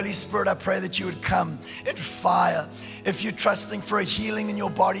 Holy Spirit, I pray that you would come in fire. If you're trusting for a healing in your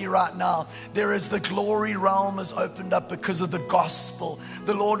body right now, there is the glory realm has opened up because of the gospel.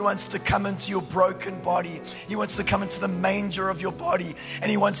 The Lord wants to come into your broken body. He wants to come into the manger of your body, and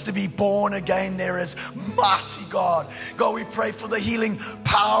he wants to be born again. There is mighty God. God, we pray for the healing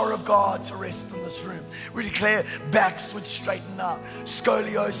power of God to rest in this room. We declare backs would straighten out,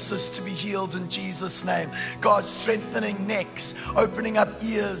 scoliosis to be healed in Jesus' name. God, strengthening necks, opening up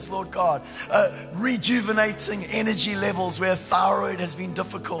ears, Lord God, rejuvenating energy levels where thyroid has been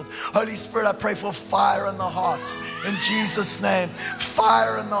difficult. Holy Spirit, I pray for fire in the hearts in Jesus' name.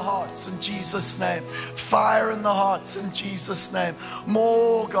 Fire in the hearts in Jesus' name. Fire in the hearts in Jesus' name.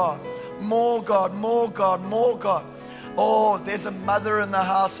 More God, more God, more God, more God. Oh, there's a mother in the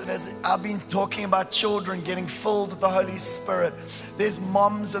house, and as I've been talking about children getting filled with the Holy Spirit, there's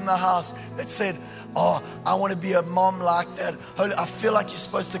moms in the house that said, oh, I want to be a mom like that. I feel like you're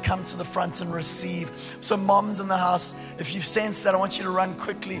supposed to come to the front and receive. So moms in the house, if you sense that, I want you to run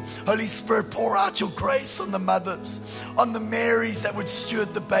quickly. Holy Spirit, pour out your grace on the mothers, on the Marys that would steward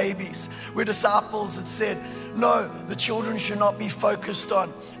the babies. We're disciples that said, no, the children should not be focused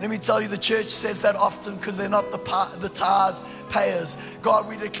on. Let me tell you, the church says that often because they're not the tithe payers. God,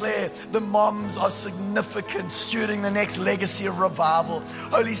 we declare the moms are significant, stewarding the next legacy of revival.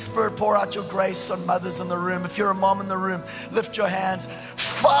 Holy Spirit, pour out your grace on mothers in the room. If you're a mom in the room, lift your hands.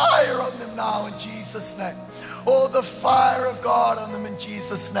 Fire on them now in Jesus' name. Oh, the fire of God on them in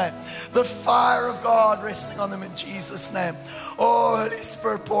Jesus' name. The fire of God resting on them in Jesus' name. Oh, Holy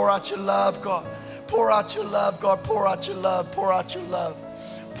Spirit, pour out your love, God. Pour out your love, God. Pour out your love. Pour out your love.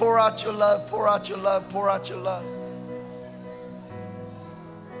 Pour out your love. Pour out your love. Pour out your love.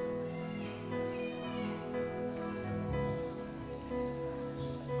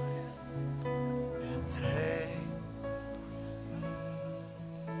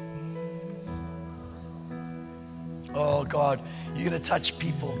 Oh God, you're going to touch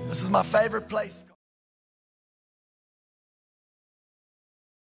people. This is my favorite place.